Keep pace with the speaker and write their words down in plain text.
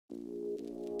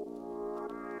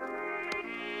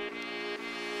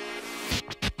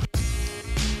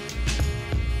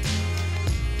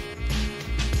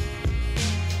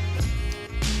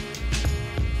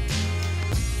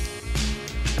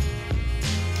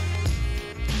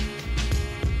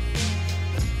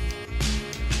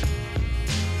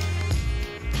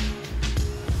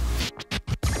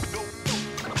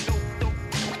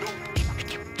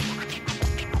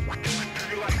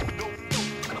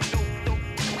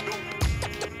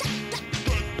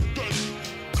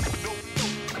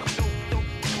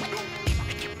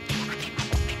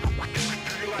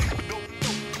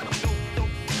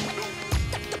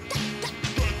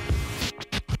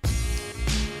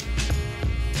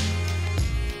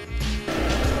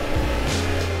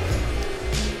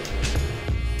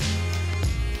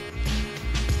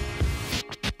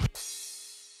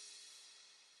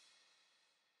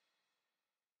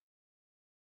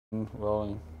and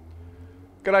rolling.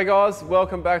 G'day guys,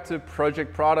 welcome back to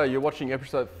Project Prado. You're watching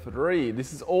episode 3.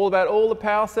 This is all about all the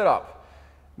power setup.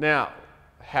 Now,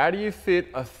 how do you fit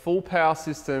a full power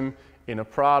system in a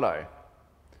Prado?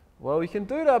 Well, you can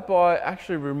do that by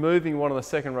actually removing one of the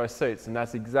second row seats, and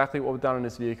that's exactly what we've done in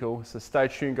this vehicle. So stay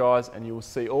tuned guys, and you will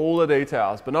see all the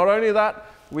details. But not only that,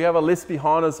 we have a list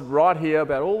behind us right here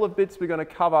about all the bits we're going to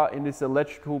cover in this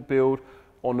electrical build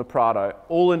on the Prado,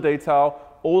 all in detail,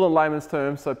 all in layman's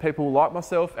terms, so people like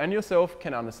myself and yourself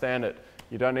can understand it.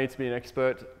 You don't need to be an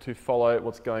expert to follow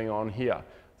what's going on here.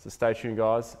 So stay tuned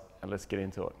guys, and let's get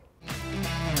into it.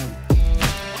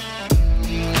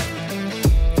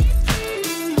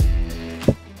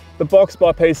 The box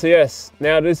by PCS.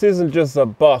 Now this isn't just a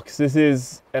box, this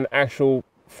is an actual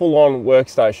full-on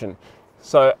workstation.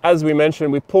 So as we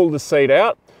mentioned, we pulled the seat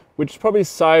out, which probably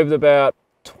saved about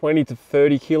 20 to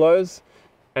 30 kilos.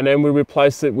 And then we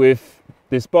replaced it with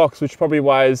this box, which probably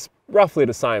weighs roughly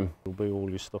the same. It'll be all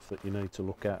your stuff that you need to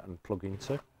look at and plug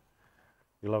into.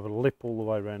 You'll have a lip all the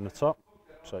way around the top,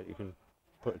 so you can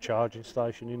put a charging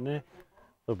station in there.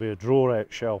 There'll be a drawer out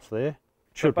shelf there.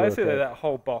 So basically that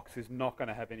whole box is not going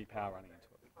to have any power running into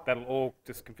it. That'll all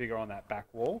just configure on that back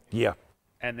wall. Yeah.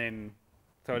 And then,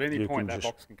 so at any point that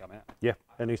box can come out. Yeah,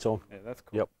 anytime. Yeah, that's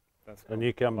cool. Yep. That's cool. And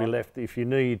you can be left, if you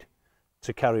need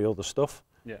to carry other stuff,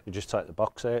 yeah, you just take the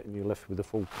box out and you're left with a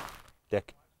full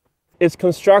deck. It's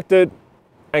constructed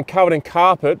and covered in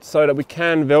carpet so that we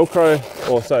can Velcro,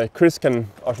 or so Chris can,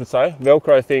 I should say,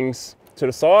 Velcro things to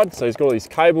the side. So he's got all these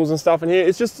cables and stuff in here.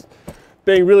 It's just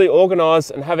being really organized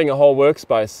and having a whole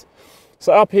workspace.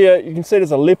 So up here, you can see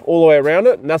there's a lip all the way around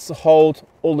it, and that's to hold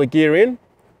all the gear in.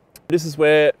 This is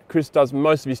where Chris does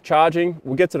most of his charging.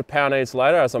 We'll get to the power needs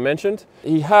later, as I mentioned.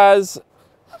 He has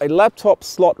a laptop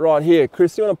slot right here.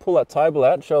 Chris, you want to pull that table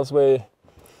out? Show us where.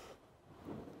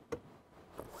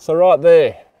 So right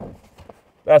there,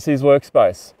 that's his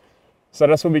workspace. So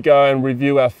that's where we go and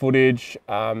review our footage,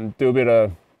 do a bit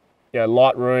of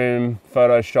Lightroom,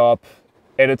 Photoshop,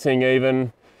 editing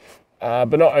even.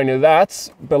 But not only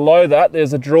that, below that,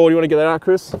 there's a drawer. You want to get that out,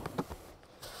 Chris?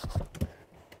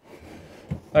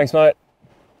 Thanks, mate.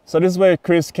 So this is where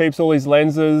Chris keeps all his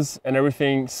lenses and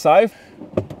everything safe,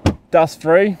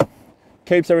 dust-free,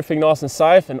 keeps everything nice and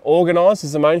safe and organized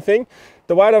is the main thing.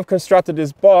 The way they've constructed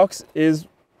this box is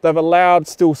they've allowed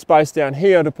still space down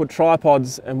here to put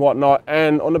tripods and whatnot.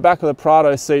 And on the back of the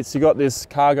Prado seats, you got this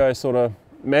cargo sort of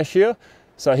mesh here,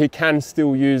 so he can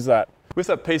still use that. With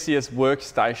that PCS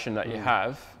workstation that you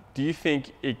have, do you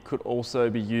think it could also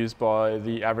be used by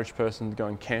the average person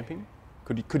going camping?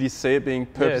 Could you see it being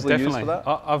purposely used for that?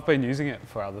 I've been using it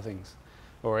for other things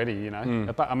already, you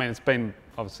know. But I mean, it's been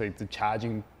obviously the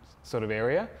charging sort of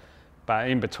area, but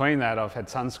in between that, I've had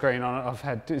sunscreen on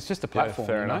it. It's just a platform,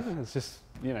 fair enough. It's just,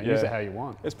 use it how you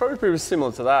want. It's probably pretty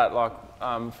similar to that, like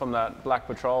from that Black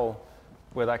Patrol,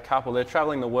 where that couple, they're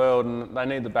traveling the world and they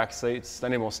need the back seats, they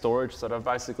need more storage, so they've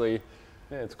basically...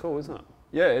 Yeah, it's cool, isn't it?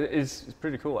 Yeah, it's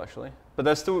pretty cool actually. But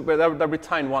they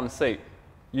retain one seat.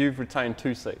 You've retained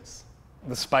 2 seats.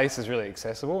 The space is really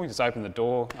accessible. You just open the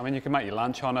door. I mean, you can make your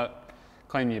lunch on it,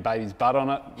 clean your baby's butt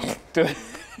on it. You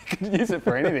can use it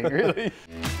for anything, really.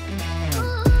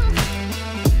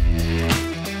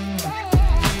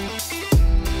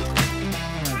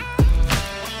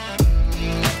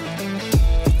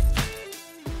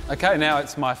 Okay, now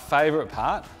it's my favourite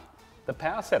part, the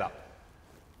power setup.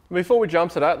 Before we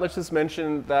jump to that, let's just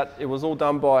mention that it was all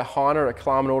done by Heiner at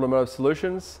Klarman Automotive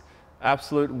Solutions.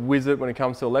 Absolute wizard when it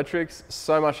comes to electrics.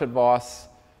 So much advice.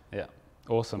 Yeah,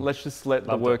 awesome. Let's just let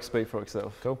the work speak for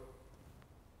itself. Cool.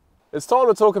 It's time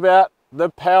to talk about the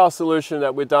power solution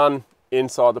that we've done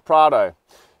inside the Prado.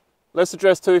 Let's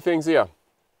address 2 things here.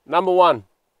 Number 1,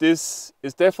 this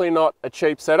is definitely not a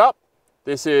cheap setup.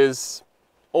 This is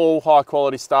all high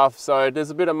quality stuff, so there's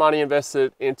a bit of money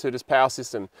invested into this power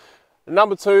system. And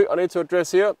number 2, I need to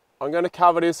address here, I'm going to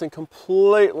cover this in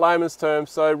complete layman's terms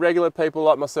so regular people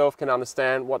like myself can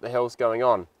understand what the hell's going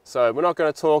on. So we're not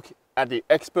going to talk at the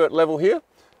expert level here,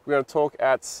 we're going to talk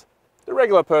at the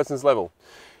regular person's level.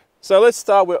 So let's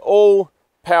start where all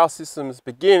power systems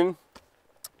begin,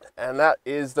 and that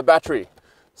is the battery.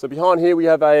 So behind here we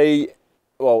have an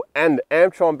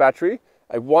Amtron battery,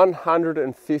 a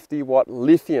 150 watt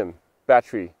lithium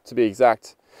battery to be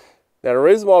exact. Now the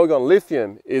reason why we've got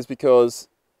lithium is because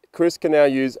Chris can now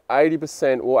use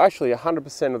 80%, or actually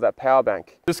 100% of that power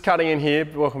bank. Just cutting in here,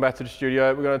 welcome back to the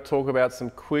studio. We're going to talk about some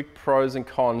quick pros and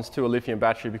cons to a lithium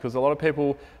battery because a lot of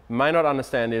people may not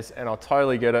understand this, and I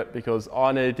totally get it because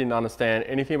I didn't understand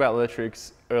anything about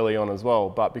electrics early on as well.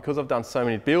 But because I've done so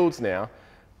many builds now,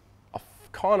 I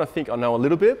kind of think I know a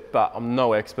little bit, but I'm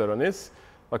no expert on this.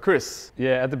 Like Chris?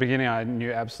 Yeah, at the beginning I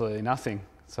knew absolutely nothing.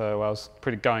 So I was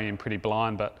going in pretty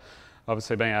blind, but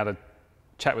obviously being able to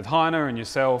chat with Heiner and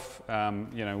yourself,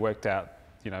 you know, worked out,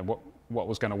 you know, what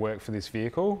was going to work for this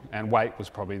vehicle, and weight was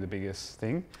probably the biggest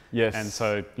thing. Yes. And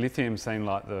so lithium seemed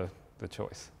like the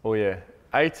choice. Oh yeah,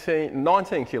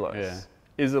 19 kilos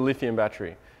is a lithium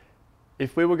battery.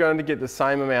 If we were going to get the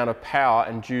same amount of power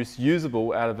and juice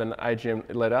usable out of an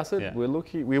AGM lead acid,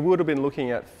 we would have been looking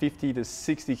at 50 to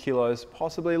 60 kilos,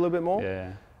 possibly a little bit more.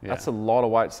 Yeah. That's a lot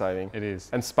of weight saving. It is.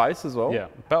 And space as well. Yeah,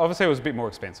 but obviously it was a bit more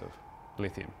expensive,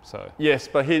 lithium, so. Yes,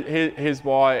 but here's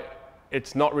why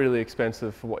it's not really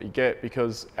expensive for what you get,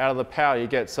 because out of the power you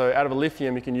get, so out of a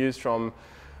lithium you can use from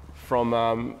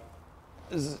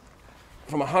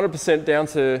 100% down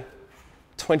to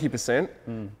 20%,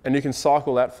 and you can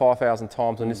cycle that 5,000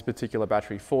 times on this particular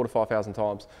battery, 4,000 to 5,000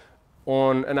 times.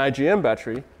 On an AGM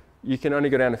battery, you can only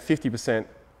go down to 50%,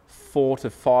 400 to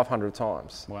 500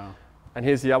 times. Wow. And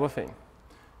here's the other thing.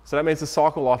 So that means the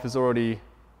cycle life is already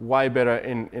way better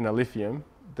in a lithium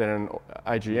than an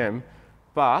AGM,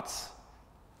 but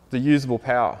the usable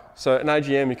power. So an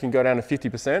AGM, you can go down to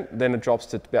 50%, then it drops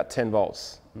to about 10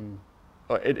 volts.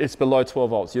 It's below 12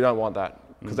 volts. You don't want that,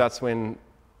 because that's when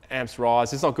amps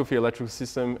rise. It's not good for your electrical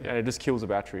system, and it just kills the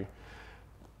battery.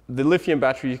 The lithium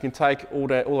battery you can take all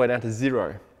the way down to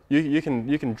 0. You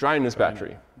can drain this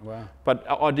battery. Wow. But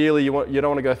ideally you don't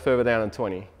want to go further down than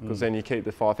 20, because then you keep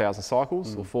the 5,000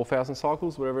 cycles or 4,000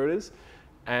 cycles, whatever it is,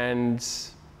 and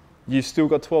you've still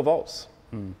got 12 volts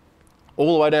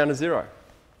all the way down to 0.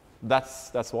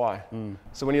 That's why.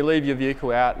 So when you leave your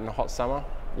vehicle out in the hot summer,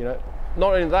 you know,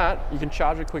 not only that, you can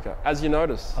charge it quicker, as you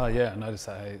notice. Oh yeah, I noticed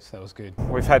that. That was good.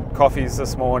 We've had coffees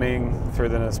this morning through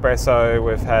the Nespresso.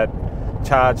 We've had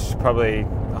charged probably,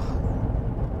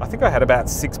 I think I had about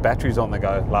 6 batteries on the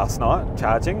go last night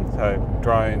charging. So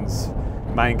drones,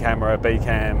 main camera, B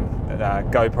cam,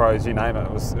 GoPros, you name it.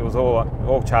 It was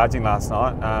all charging last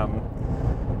night.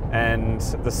 And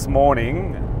this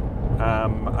morning,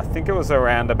 I think it was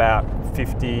around about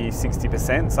 50,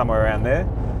 60%, somewhere around there.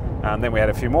 Then we had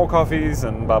a few more coffees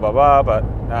and blah, blah, blah. But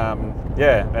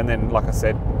yeah, and then like I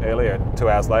said earlier, 2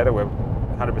 hours later, we're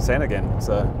 100% again.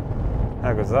 So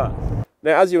how good is that?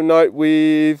 Now, as you'll note,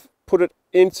 we've put it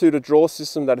into the drawer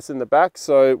system that is in the back.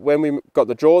 So when we got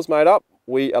the drawers made up,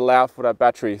 we allow for that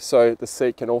battery. So the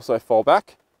seat can also fold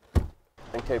back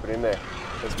and keep it in there.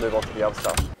 Let's move on to the other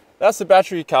stuff. That's the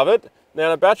battery covered.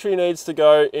 Now the battery needs to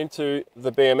go into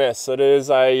the BMS. So there's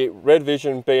a Red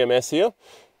Vision BMS here.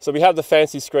 So we have the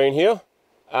fancy screen here.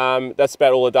 That's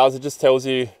about all it does. It just tells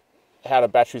you how the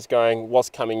battery's going, what's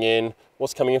coming in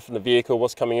from the vehicle,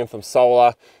 what's coming in from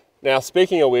solar. Now,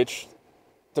 speaking of which,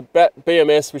 the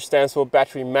BMS, which stands for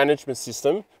Battery Management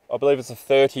System, I believe it's a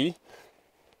 30,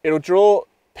 it'll draw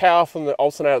power from the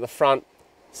alternator at the front,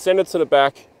 send it to the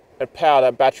back, and power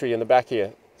that battery in the back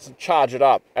here. So charge it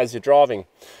up as you're driving.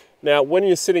 Now, when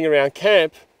you're sitting around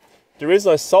camp, there is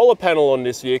no solar panel on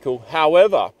this vehicle.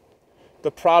 However,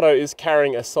 the Prado is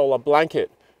carrying a solar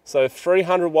blanket. So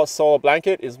 300 watt solar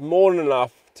blanket is more than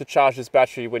enough to charge this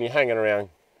battery when you're hanging around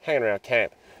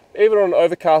camp. Even on an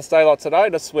overcast day like today,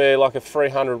 that's where like a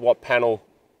 300 watt panel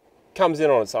comes in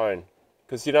on its own,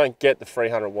 because you don't get the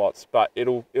 300 watts, but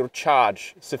it'll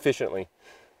charge sufficiently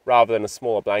rather than a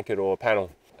smaller blanket or a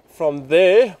panel. From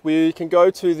there, we can go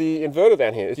to the inverter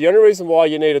down here. The only reason why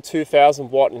you need a 2000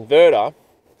 watt inverter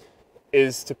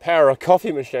is to power a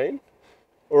coffee machine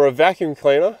or a vacuum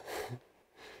cleaner.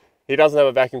 He doesn't have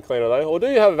a vacuum cleaner though, or do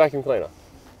you have a vacuum cleaner?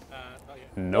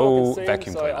 No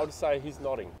vacuum cleaner. I'll just say he's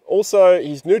nodding. Also,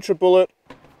 his NutriBullet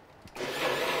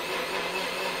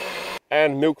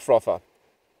and milk frother.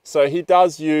 So he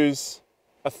does use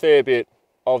a fair bit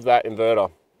of that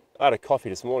inverter. I had a coffee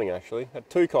this morning actually, had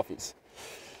 2 coffees.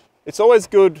 It's always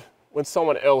good when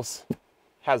someone else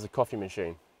has a coffee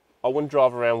machine. I wouldn't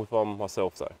drive around with one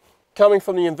myself though. Coming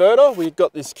from the inverter, we've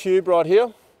got this cube right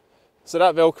here. So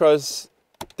that Velcro's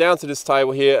down to this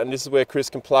table here, and this is where Chris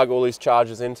can plug all these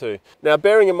chargers into. Now,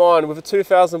 bearing in mind, with a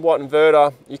 2000 watt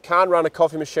inverter, you can't run a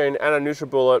coffee machine and a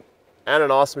NutriBullet and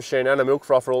an ice machine and a milk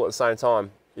frother all at the same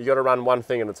time. You got to run one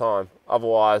thing at a time,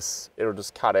 otherwise it'll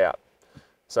just cut out.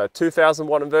 So 2000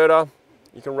 watt inverter,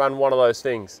 you can run one of those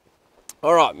things.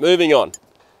 All right, moving on.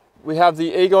 We have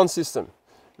the EGON system.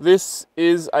 This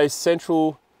is a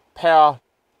central power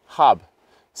hub.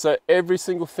 So every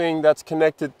single thing that's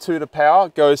connected to the power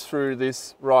goes through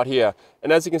this right here.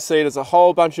 And as you can see, there's a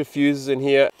whole bunch of fuses in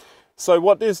here. So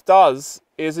what this does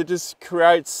is it just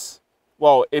creates,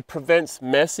 well, it prevents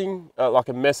messing, like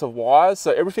a mess of wires.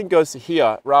 So everything goes to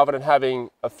here rather than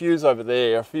having a fuse over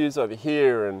there, a fuse over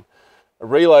here, and a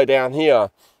relay down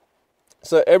here.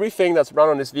 So everything that's run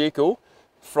on this vehicle,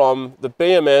 from the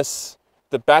BMS,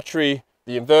 the battery,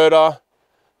 the inverter,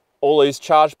 all these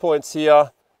charge points here,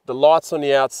 the lights on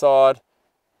the outside,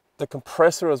 the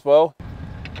compressor as well.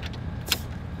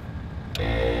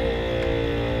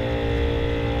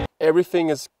 Everything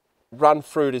is run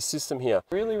through this system here.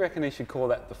 I really reckon you should call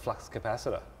that the flux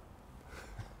capacitor.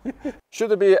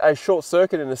 Should there be a short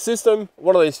circuit in the system,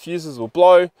 one of these fuses will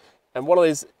blow and one of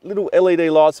these little LED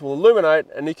lights will illuminate,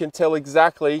 and you can tell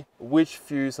exactly which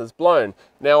fuse has blown.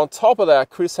 Now on top of that,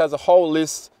 Chris has a whole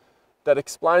list that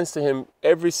explains to him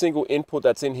every single input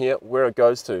that's in here, where it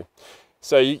goes to.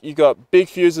 So you got big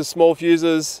fuses, small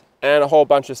fuses, and a whole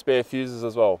bunch of spare fuses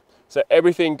as well. So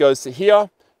everything goes to here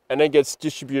and then gets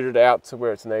distributed out to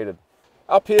where it's needed.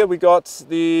 Up here we got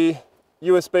the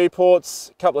USB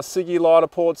ports, a couple of SIGGI lighter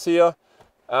ports here.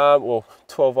 Well,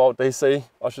 12 volt DC,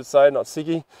 I should say, not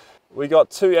SIGGI. We got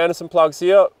 2 Anderson plugs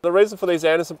here. The reason for these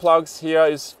Anderson plugs here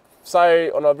is, say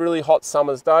on a really hot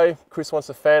summer's day, Chris wants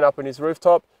a fan up in his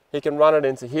rooftop, he can run it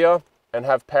into here and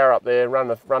have power up there, run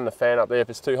the fan up there if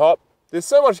it's too hot. There's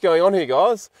so much going on here,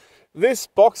 guys. This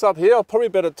box up here, I'll probably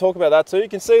better talk about that too. You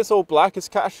can see it's all black, it's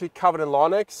actually covered in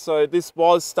Line-X, so this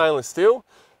was stainless steel.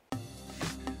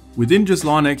 We didn't just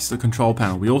Line-X the control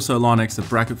panel, we also Line-X the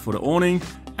bracket for the awning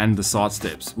and the side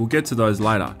steps. We'll get to those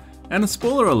later. And a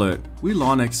spoiler alert, we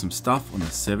Line-X some stuff on the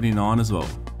 79 as well.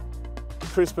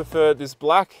 Chris preferred this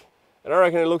black, and I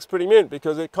reckon it looks pretty mint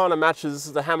because it kind of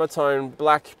matches the hammer tone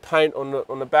black paint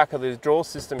on the back of this drawer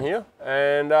system here.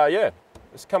 And yeah,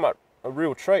 it's come up a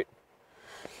real treat.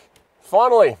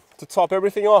 Finally, to top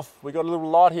everything off, we got a little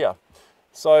light here.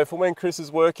 So for when Chris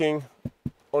is working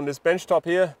on this bench top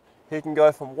here, he can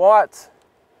go from white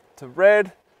to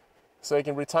red, so he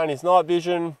can retain his night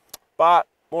vision, but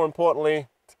more importantly,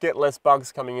 to get less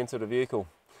bugs coming into the vehicle.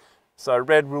 So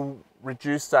red will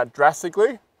reduce that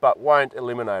drastically, but won't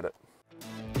eliminate it.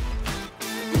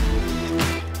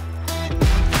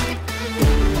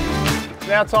 It's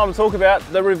now time to talk about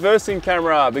the reversing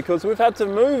camera, because we've had to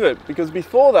move it, because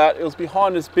before that it was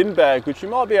behind this bin bag, which you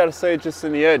might be able to see just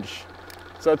in the edge.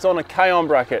 So it's on a K-on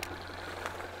bracket.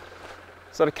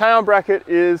 So the K-on bracket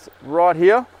is right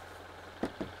here,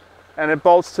 and it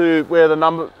bolts to where the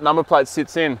number plate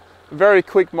sits in. Very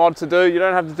quick mod to do. You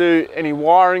don't have to do any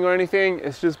wiring or anything.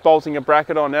 It's just bolting a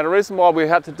bracket on. Now the reason why we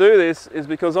had to do this is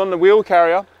because on the wheel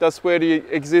carrier, that's where the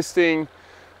existing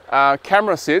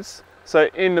camera sits. So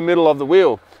in the middle of the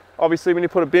wheel. Obviously when you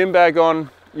put a bin bag on,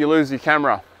 you lose your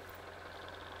camera.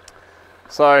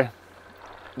 So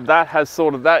that has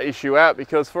sorted that issue out,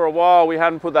 because for a while we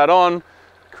hadn't put that on.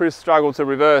 Chris struggled to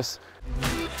reverse.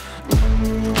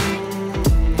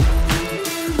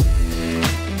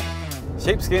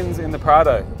 Sheepskins in the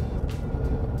Prado.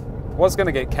 Was going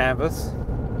to get canvas.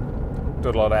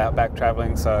 Did a lot of outback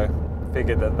travelling, so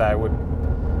figured that they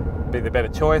would be the better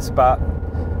choice, but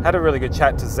had a really good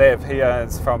chat to Zev. He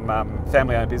is from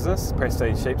family-owned business,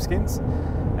 Prestige Sheepskins,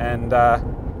 and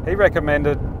he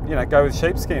recommended, you know, go with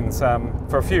sheepskins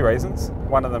for a few reasons.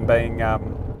 One of them being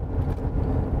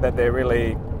that they're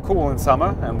really cool in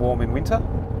summer and warm in winter.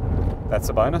 That's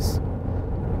a bonus.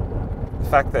 The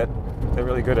fact that they're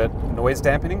really good at noise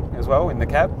dampening as well in the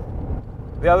cab.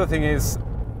 The other thing is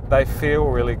they feel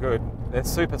really good. They're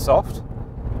super soft.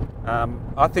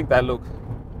 I think they look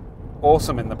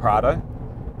awesome in the Prado.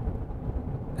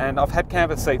 And I've had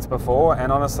canvas seats before,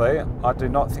 and honestly, I do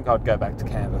not think I'd go back to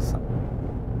canvas.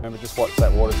 Remember, just watch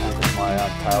that water tank as my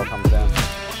tail comes down.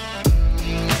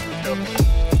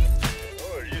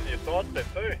 Oh, using your side step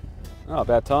too. Oh,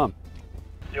 about time.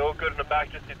 You're all good in the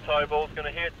back, just your toe ball's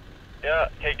going to hit. Yeah,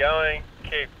 keep going,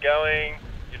 keep going.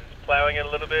 You're just ploughing it a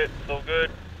little bit, it's all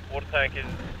good. Water tank is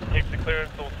heaps of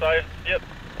clearance, all safe. Yep.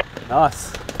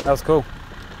 Nice, that was cool.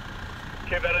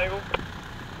 Keep that angle.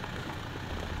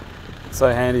 It's so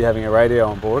handy having a radio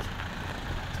on board,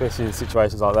 especially in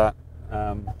situations like that.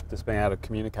 Just being able to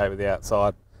communicate with the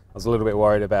outside. I was a little bit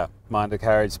worried about my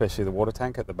undercarriage, especially the water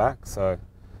tank at the back, so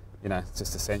you know, it's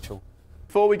just essential.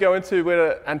 Before we go into where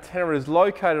the antenna is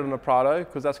located on the Prado,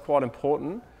 because that's quite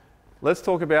important, let's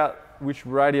talk about which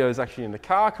radio is actually in the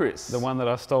car, Chris. The one that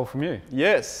I stole from you.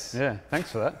 Yes. Yeah,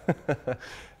 thanks for that.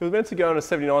 It was meant to go on a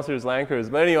 79 series Land Cruiser,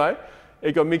 but anyway,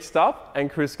 it got mixed up and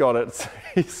Chris got it.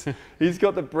 So he's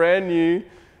got the brand new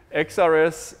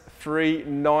XRS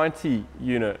 390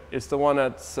 unit. It's the one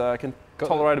that can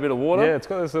tolerate a bit of water. Yeah, it's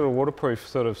got those little waterproof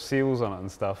sort of seals on it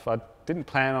and stuff. I didn't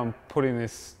plan on putting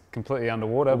this completely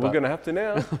underwater. Well, we're going to have to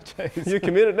now. Oh, you're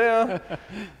committed now.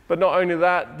 But not only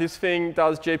that, this thing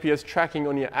does GPS tracking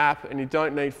on your app, and you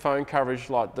don't need phone coverage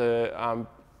like the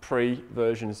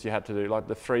pre-versions you had to do, like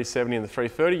the 370 and the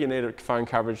 330, you needed phone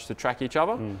coverage to track each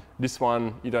other. This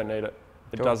one, you don't need it.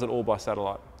 It does it all by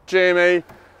satellite. GME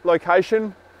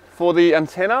location for the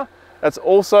antenna. That's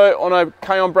also on a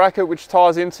K-on bracket, which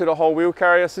ties into the whole wheel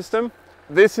carrier system.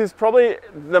 This is probably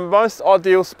the most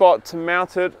ideal spot to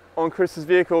mount it on Chris's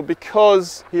vehicle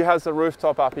because he has the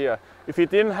rooftop up here. If he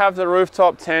didn't have the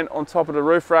rooftop tent on top of the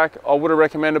roof rack, I would have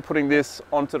recommended putting this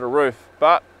onto the roof.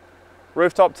 But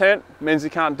rooftop tent means you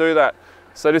can't do that.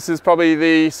 So this is probably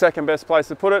the second best place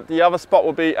to put it. The other spot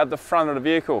will be at the front of the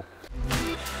vehicle.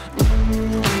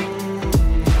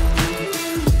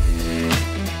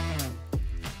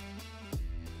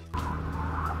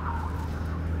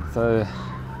 So,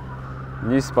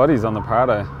 new spotties on the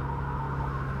Prado.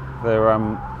 They're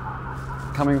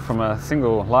coming from a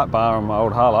single light bar on my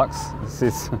old Hilux. This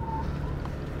is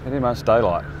pretty much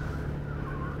daylight.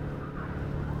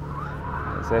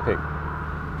 It's epic.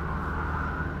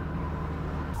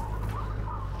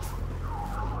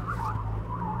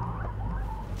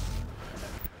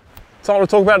 Time to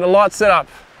talk about the light setup.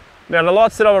 Now the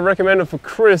light setup I recommended for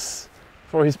Chris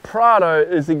for his Prado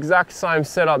is the exact same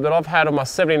setup that I've had on my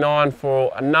 79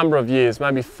 for a number of years,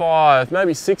 maybe 5,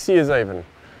 maybe 6 years even.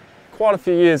 Quite a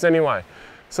few years anyway.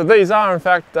 So these are in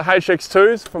fact the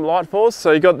HX2s from Lightforce.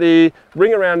 So you got the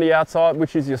ring around the outside,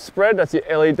 which is your spread, that's your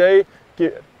LED,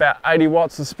 get about 80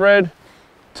 watts of spread,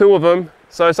 2 of them.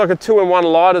 So it's like a 2-in-1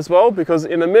 light as well, because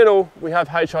in the middle we have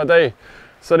HID.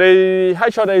 So the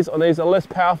HIDs on these are less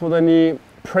powerful than the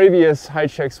previous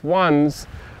HX1s,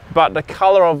 but the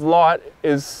color of light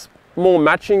is more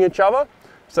matching each other,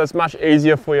 so it's much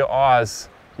easier for your eyes.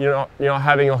 You're not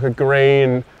having like a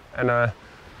green and a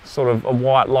sort of a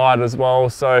white light as well,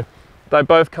 so they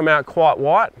both come out quite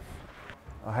white.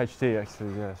 Oh, HD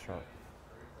actually, yeah, that's right.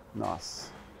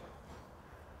 Nice.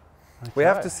 Okay. We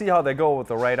have to see how they go with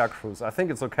the radar cruise. I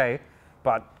think it's okay,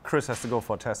 but Chris has to go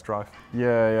for a test drive.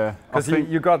 Yeah. Because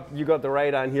you got the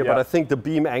radar in here, but I think the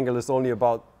beam angle is only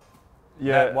about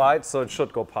that wide, so it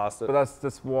should go past it. But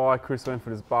that's why Chris went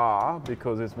for this bar,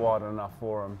 because it's wide enough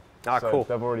for him. Ah, so cool.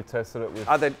 They've already tested it with...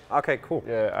 Are they? Okay, cool.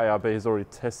 Yeah, ARB has already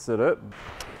tested it.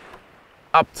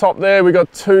 Up top there we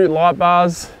got 2 light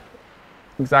bars,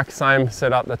 exact same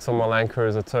setup that's on my Land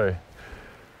Cruiser too.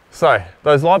 So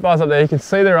those light bars up there, you can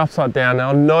see they're upside down.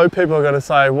 Now I know people are going to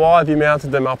say, why have you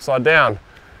mounted them upside down?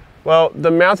 Well, the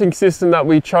mounting system that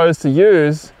we chose to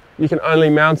use, you can only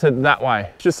mount it that way.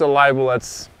 It's just a label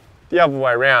that's the other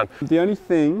way around. The only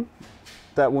thing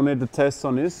that we'll need to test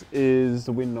on this is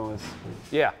the wind noise.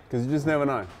 Yeah. Because you just never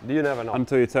know. You never know.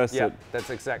 Until you test it. That's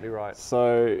exactly right.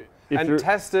 So and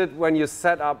test it when you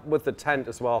set up with the tent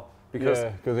as well,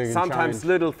 because sometimes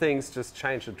little things just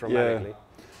change it dramatically.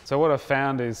 Yeah. So what I've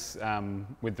found is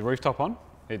with the rooftop on,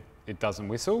 it doesn't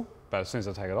whistle, but as soon as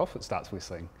I take it off, it starts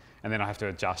whistling. And then I have to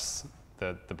adjust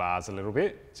the bars a little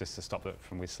bit just to stop it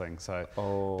from whistling. So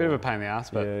bit of a pain in the ass,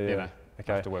 but you know,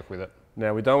 I have to work with it.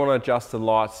 Now we don't want to adjust the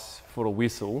lights for the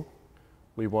whistle.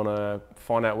 We want to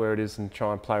find out where it is and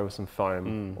try and play with some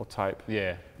foam or tape.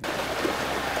 Yeah.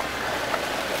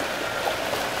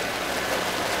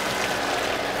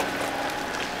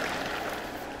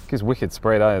 Gives wicked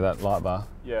spread, that light bar.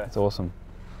 Yeah. It's awesome.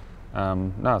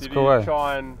 No, it's Did cool. you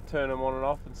try and turn them on and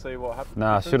off and see what happens? No,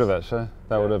 I should have actually.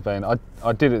 That would have been.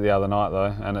 I did it the other night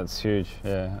though, and it's huge.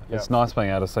 Yeah, it's nice being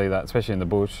able to see that, especially in the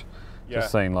bush.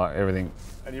 Just seeing like everything.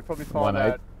 And you probably find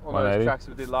that on those tracks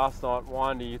we did last night,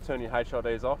 windy, you turn your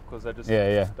HIDs off because they just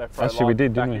they throw actually, we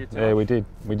did, didn't we? Yeah, we did.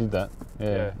 We did that.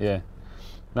 Yeah.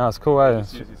 No, it's cool.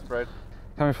 Just use your spread.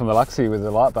 Coming from the Luxy with the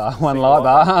light bar, one light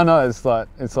bar. I know it's like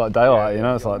daylight. You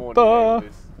know, it's like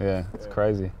yeah, it's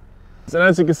crazy. And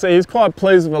as you can see, he's quite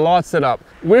pleased with the light setup.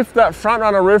 With that front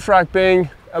runner roof rack being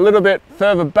a little bit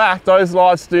further back, those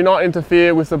lights do not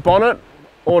interfere with the bonnet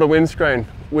or the windscreen,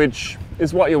 which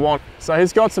is what you want. So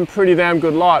he's got some pretty damn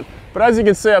good light. But as you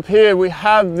can see up here, we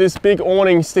have this big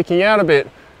awning sticking out a bit.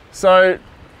 So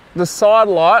the side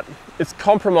light is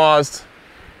compromised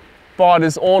by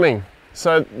this awning.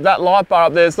 So that light bar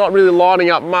up there is not really lighting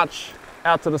up much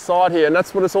out to the side here, and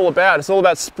that's what it's all about. It's all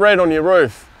about spread on your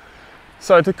roof.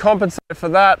 So to compensate for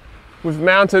that, we've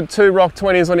mounted 2 Rock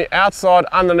 20s on the outside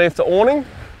underneath the awning.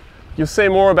 You'll see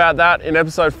more about that in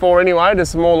episode 4 anyway. There's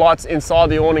some more lights inside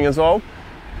the awning as well.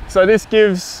 So this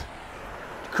gives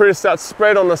Chris that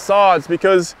spread on the sides,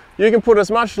 because you can put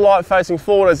as much light facing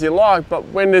forward as you like, but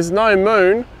when there's no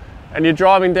moon and you're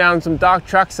driving down some dark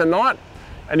tracks at night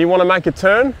and you want to make a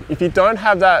turn, if you don't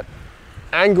have that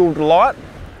angled light,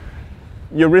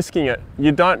 you're risking it.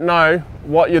 You don't know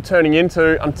what you're turning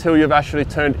into until you've actually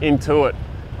turned into it.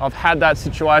 I've had that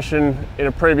situation in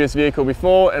a previous vehicle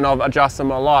before and I've adjusted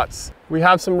my lights. We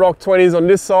have some Rock 20s on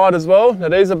this side as well. Now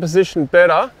these are positioned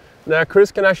better. Now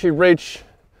Chris can actually reach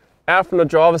out from the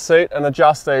driver's seat and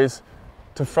adjust these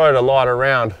to throw the light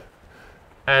around.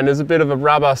 And there's a bit of a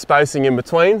rubber spacing in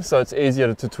between, so it's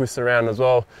easier to twist around as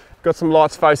well. Got some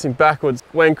lights facing backwards.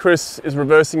 When Chris is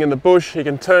reversing in the bush, he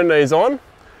can turn these on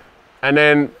and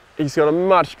then he's got a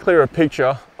much clearer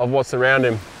picture of what's around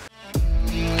him.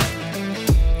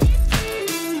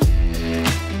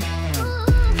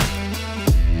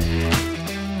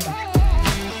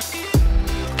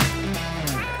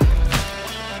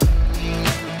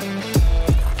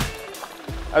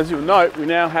 As you'll note, we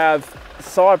now have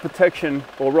side protection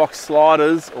or rock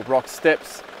sliders or rock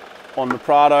steps on the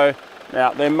Prado.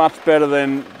 Now they're much better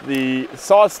than the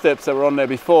side steps that were on there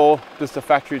before, just the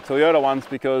factory Toyota ones,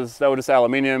 because they were just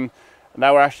aluminium and they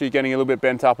were actually getting a little bit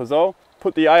bent up as well.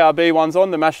 Put the ARB ones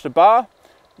on to match the bar.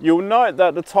 You'll note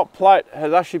that the top plate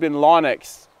has actually been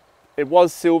Line-X. It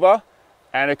was silver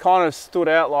and it kind of stood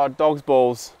out like dog's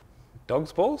balls.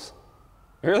 Dog's balls?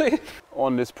 Really?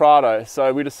 On this Prado.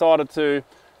 So we decided to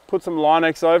put some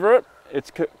Line-X over it.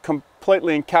 It's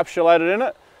completely encapsulated in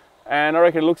it. And I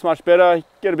reckon it looks much better,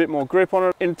 get a bit more grip on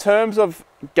it. In terms of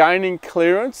gaining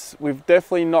clearance, we've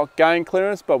definitely not gained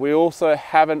clearance, but we also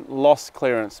haven't lost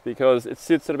clearance because it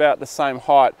sits at about the same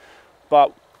height.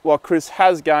 But what Chris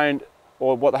has gained,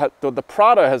 or what the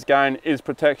Prado has gained, is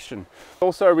protection.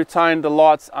 Also retained the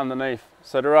lights underneath.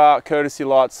 So there are courtesy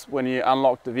lights when you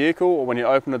unlock the vehicle or when you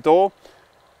open the door.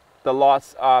 The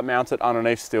lights are mounted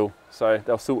underneath still, so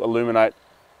they'll still illuminate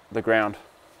the ground.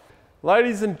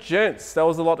 Ladies and gents, that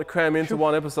was a lot to cram into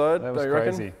one episode. That was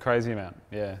crazy, crazy amount.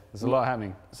 Yeah, there's a lot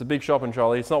happening. It's a big shopping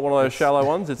trolley. It's not one of those shallow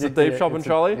ones. It's a deep shopping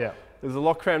trolley. Yeah. There's a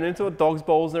lot crammed into it, dog's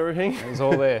balls and everything. It was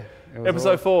all there.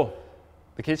 Episode 4.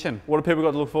 The kitchen. What have people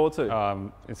got to look forward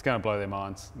to? It's going to blow their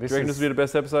minds. Do you reckon this will be the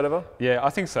best episode ever? Yeah,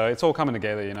 I think so. It's all coming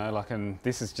together, you know, like, and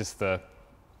this is just the,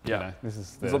 you know, this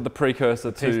is the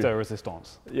precursor to... pièce de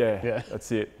résistance. Yeah,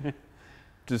 that's it.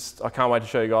 I can't wait to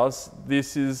show you guys.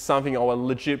 This is something I will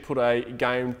legit put a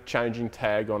game-changing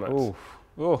tag on it. Ooh.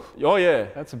 Ooh. Oh yeah.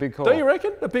 That's a big call. Don't you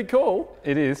reckon? A big call?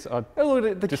 It is. Hey, look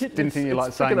at the just kit. didn't think you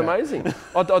liked saying that. It's freaking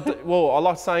amazing. Well, I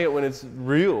like saying it when it's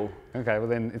real. Okay, well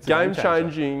then it's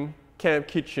Game-changing camp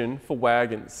kitchen for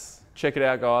wagons. Check it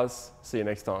out, guys. See you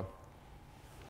next time.